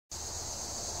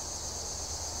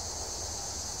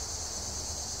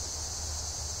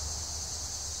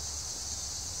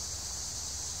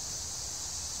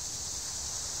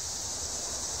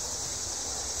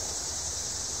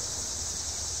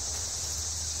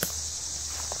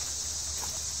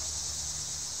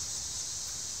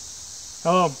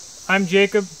Hello, I'm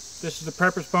Jacob. This is the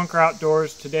Prepper's Bunker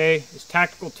Outdoors. Today is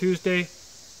Tactical Tuesday,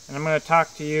 and I'm going to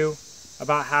talk to you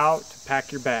about how to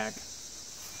pack your bag.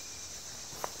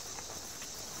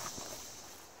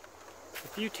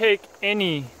 If you take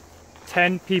any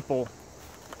 10 people,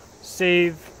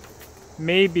 save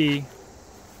maybe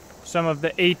some of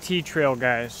the AT trail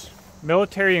guys,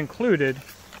 military included,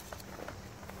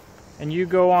 and you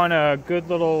go on a good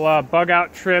little bug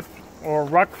out trip or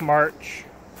ruck march,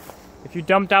 if you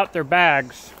dumped out their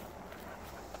bags,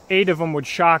 8 of them would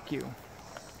shock you.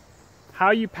 How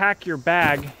you pack your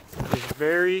bag is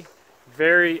very,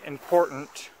 very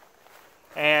important.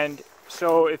 And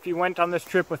so if you went on this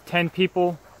trip with 10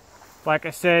 people, like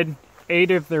I said, 8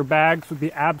 of their bags would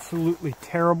be absolutely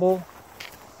terrible.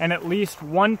 And at least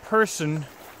one person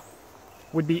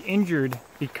would be injured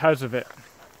because of it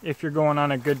if you're going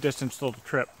on a good distance little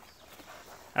trip.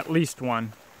 At least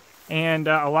one. And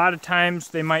a lot of times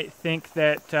they might think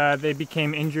that they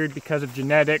became injured because of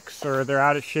genetics or they're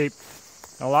out of shape.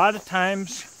 A lot of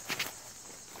times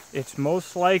it's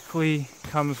most likely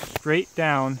comes straight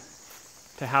down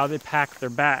to how they pack their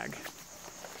bag.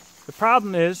 The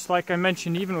problem is, like I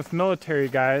mentioned, even with military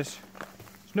guys,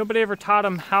 nobody ever taught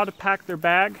them how to pack their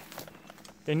bag.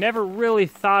 They never really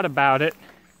thought about it,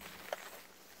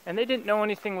 and they didn't know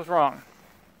anything was wrong.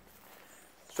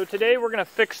 So today we're going to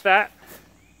fix that.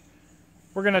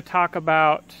 We're going to talk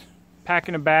about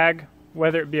packing a bag,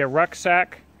 whether it be a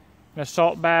rucksack, an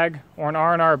assault bag, or an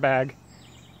R&R bag.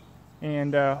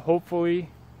 And hopefully,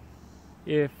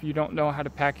 if you don't know how to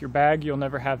pack your bag, you'll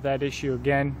never have that issue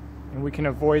again. And we can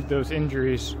avoid those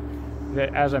injuries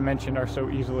that, as I mentioned, are so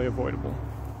easily avoidable.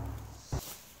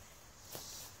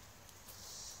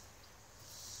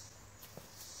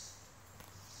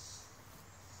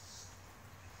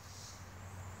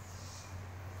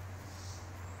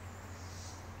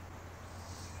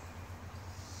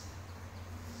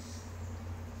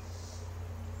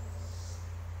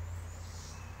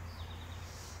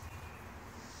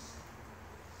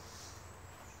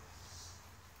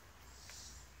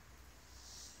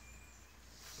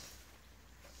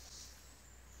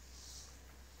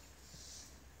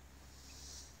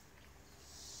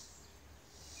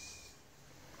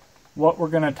 What we're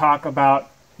going to talk about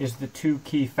is the 2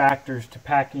 key factors to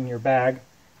packing your bag.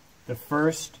 The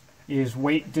first is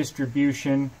weight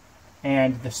distribution,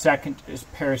 and the second is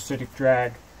parasitic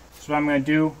drag. So what I'm going to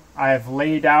do, I have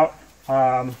laid out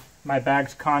my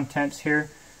bag's contents here.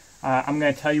 I'm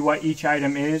going to tell you what each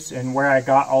item is and where I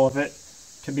got all of it.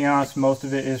 To be honest, most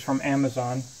of it is from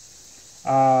Amazon.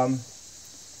 And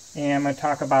I'm going to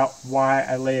talk about why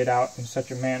I lay it out in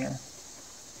such a manner.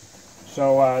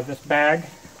 So this bag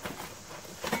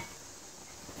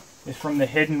is from the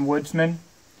Hidden Woodsman.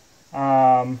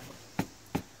 Hidden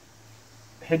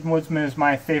Woodsman is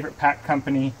my favorite pack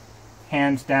company,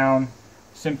 hands down.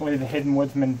 Simply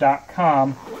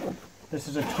thehiddenwoodsman.com. This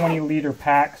is a 20-liter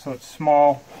pack, so it's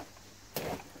small.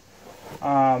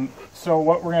 So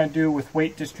what we're going to do with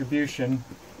weight distribution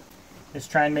is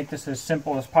try and make this as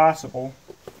simple as possible.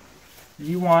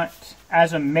 You want,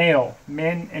 as a male,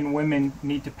 men and women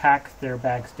need to pack their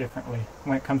bags differently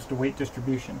when it comes to weight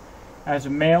distribution. As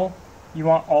a male, you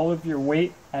want all of your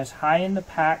weight as high in the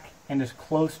pack and as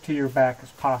close to your back as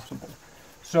possible.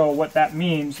 So what that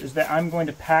means is that I'm going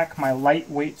to pack my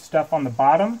lightweight stuff on the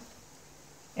bottom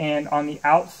and on the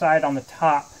outside on the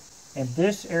top. And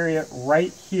this area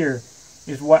right here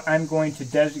is what I'm going to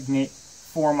designate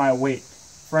for my weight.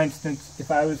 For instance,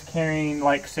 if I was carrying,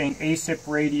 like, say, an ASIP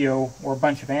radio or a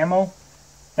bunch of ammo,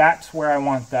 that's where I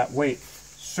want that weight.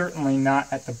 Certainly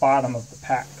not at the bottom of the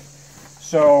pack.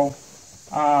 So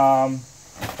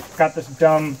got this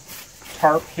dumb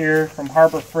tarp here from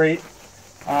Harbor Freight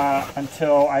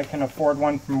until I can afford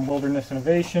one from Wilderness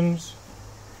Innovations.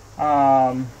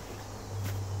 I've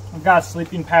got a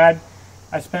sleeping pad.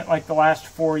 I spent like the last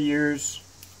 4 years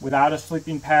without a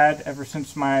sleeping pad ever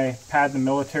since my pad in the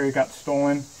military got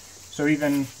stolen. So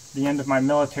even the end of my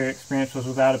military experience was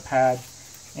without a pad.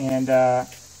 And a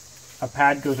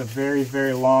pad goes a very,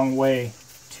 very long way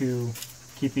to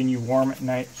keeping you warm at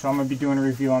night. So I'm going to be doing a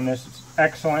review on this. It's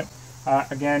excellent.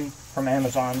 Again, from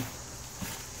Amazon.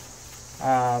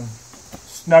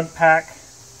 Snug Pack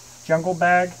Jungle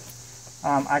Bag.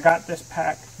 I got this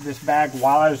bag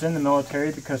while I was in the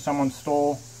military because someone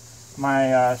stole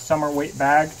my summer weight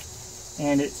bag,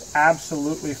 and it's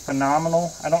absolutely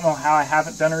phenomenal. I don't know how I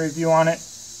haven't done a review on it.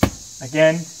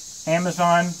 Again,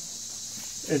 Amazon,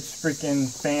 it's freaking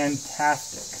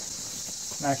fantastic.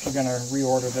 I'm actually going to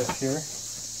reorder this here.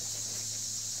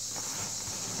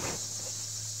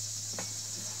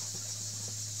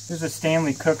 This is a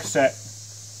Stanley Cook set.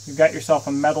 you've got yourself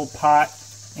a metal pot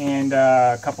and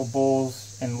a couple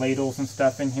bowls and ladles and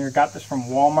stuff in here. Got this from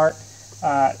Walmart.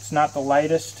 It's not the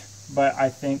lightest, but I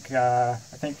think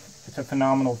it's a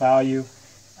phenomenal value.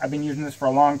 I've been using this for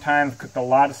a long time. I've cooked a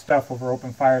lot of stuff over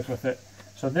open fires with it.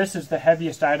 So this is the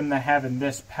heaviest item that I have in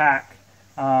this pack.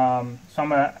 So I'm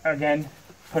gonna, again,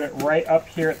 put it right up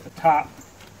here at the top.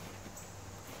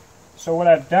 So what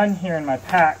I've done here in my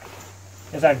pack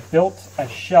is I've built a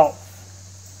shelf.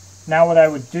 Now what I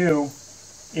would do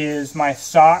is my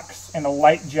socks and a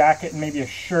light jacket and maybe a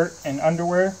shirt and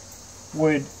underwear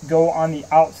would go on the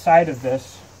outside of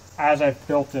this as I've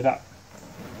built it up.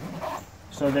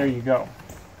 So there you go.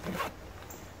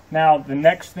 Now the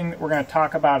next thing that we're going to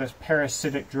talk about is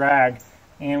parasitic drag,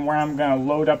 and where I'm going to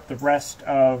load up the rest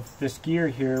of this gear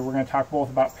here, we're going to talk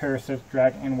both about parasitic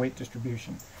drag and weight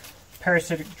distribution.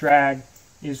 Parasitic drag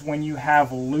is when you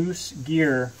have loose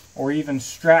gear or even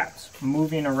straps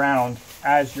moving around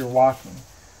as you're walking.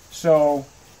 So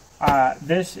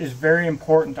this is very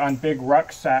important on big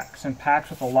rucksacks and packs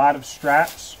with a lot of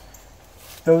straps.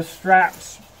 Those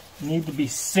straps need to be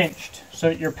cinched so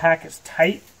that your pack is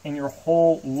tight and your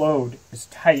whole load is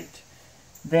tight.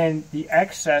 Then the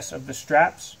excess of the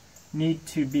straps need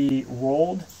to be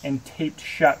rolled and taped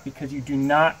shut, because you do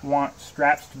not want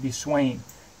straps to be swaying.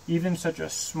 Even such a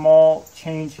small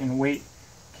change in weight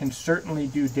can certainly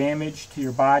do damage to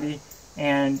your body.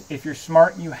 And if you're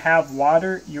smart and you have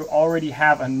water, you already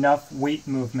have enough weight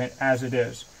movement as it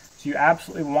is. So you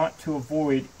absolutely want to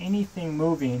avoid anything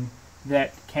moving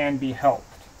that can be helped.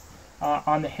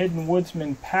 On the Hidden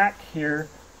Woodsman pack here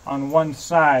on one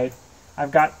side,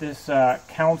 I've got this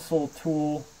Council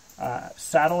Tool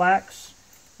saddle axe,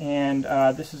 and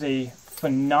this is a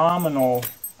phenomenal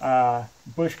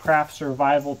bushcraft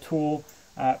survival tool,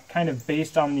 kind of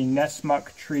based on the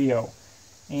Nessmuck trio.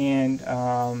 And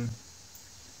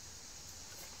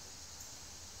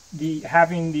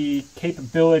having the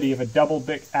capability of a double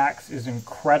bit axe is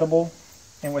incredible.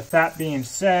 And with that being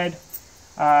said,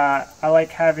 I like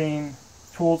having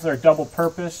tools that are double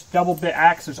purpose. Double bit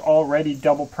axe is already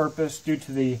double purpose due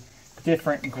to the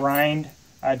different grind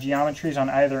geometries on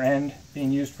either end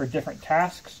being used for different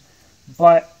tasks.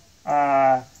 But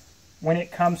when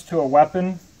it comes to a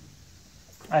weapon,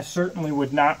 I certainly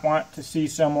would not want to see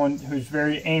someone who's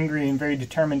very angry and very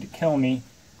determined to kill me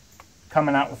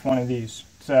coming out with one of these.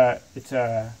 It's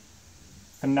a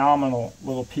phenomenal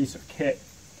little piece of kit.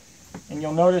 And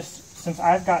you'll notice, since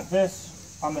I've got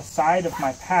this on the side of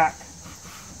my pack,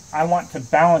 I want to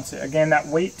balance it. Again, that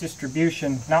weight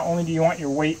distribution, not only do you want your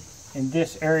weight in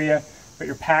this area, but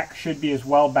your pack should be as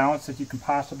well balanced as you can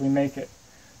possibly make it.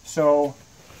 So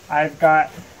I've got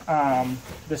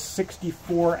the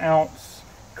 64-ounce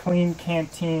Clean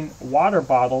Canteen water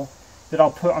bottle that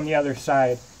I'll put on the other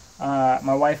side.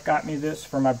 My wife got me this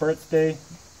for my birthday.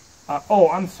 Oh,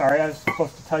 I'm sorry, I was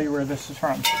supposed to tell you where this is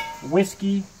from.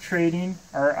 Whiskey Trading,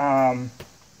 or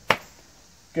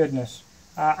goodness.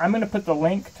 I'm going to put the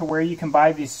link to where you can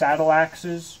buy these saddle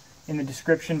axes in the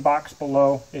description box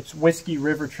below. It's Whiskey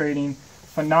River Trading.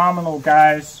 Phenomenal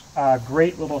guys,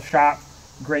 great little shop,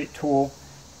 great tool.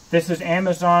 This is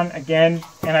Amazon again,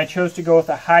 and I chose to go with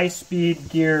a high-speed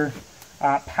gear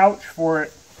pouch for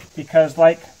it because,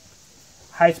 like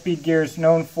high-speed gear is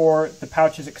known for, the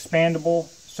pouch is expandable,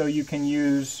 so you can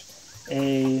use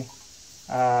a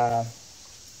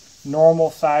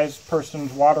normal-sized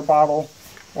person's water bottle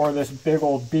or this big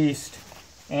old beast,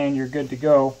 and you're good to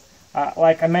go.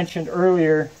 Like I mentioned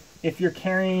earlier, if you're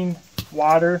carrying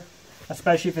water,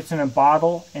 especially if it's in a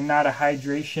bottle and not a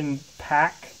hydration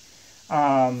pack,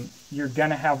 you're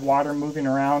gonna have water moving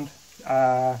around.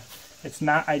 It's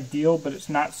not ideal, but it's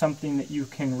not something that you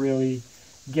can really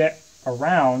get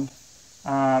around.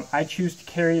 I choose to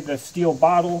carry the steel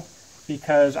bottle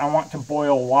because I want to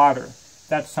boil water.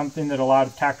 That's something that a lot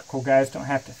of tactical guys don't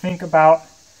have to think about,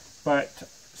 but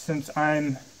since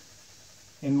I'm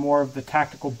in more of the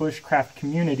tactical bushcraft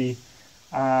community,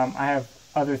 I have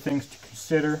other things to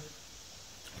consider.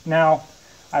 Now,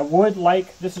 I would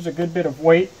like, this is a good bit of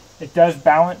weight. It does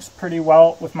balance pretty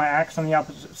well with my axe on the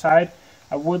opposite side.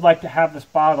 I would like to have this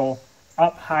bottle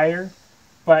up higher,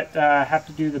 but have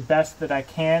to do the best that I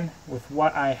can with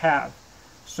what I have.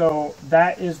 So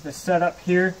that is the setup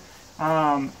here.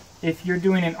 If you're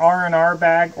doing an R&R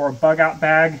bag or a bug out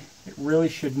bag, it really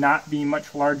should not be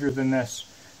much larger than this.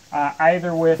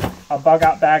 Either with a bug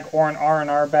out bag or an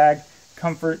R&R bag,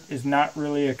 comfort is not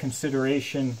really a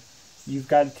consideration. You've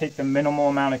got to take the minimal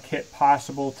amount of kit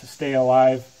possible to stay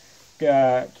alive.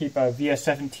 Keep a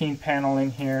VS17 panel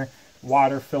in here,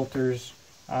 water filters,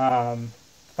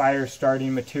 fire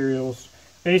starting materials.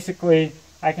 Basically,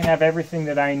 I can have everything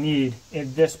that I need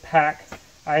in this pack,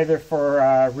 either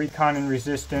for recon and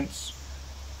resistance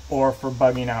or for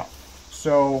bugging out.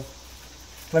 So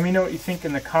let me know what you think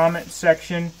in the comments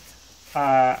section.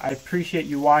 I appreciate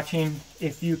you watching.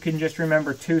 If you can just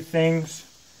remember two things,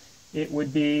 it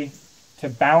would be to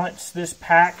balance this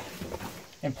pack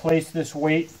and place this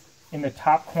weight in the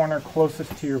top corner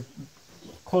closest to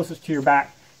your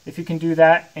back. If you can do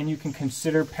that and you can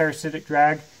consider parasitic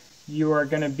drag, you are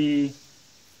going to be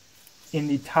in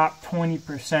the top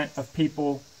 20% of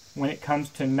people when it comes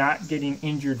to not getting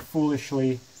injured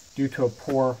foolishly due to a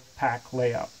poor pack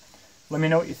layout. Let me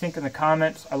know what you think in the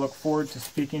comments. I look forward to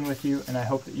speaking with you, and I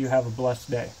hope that you have a blessed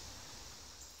day.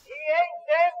 He ain't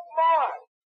dead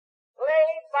smart.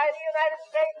 Played by the United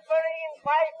States Marine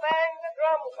Pipe and the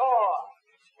Drum Corps.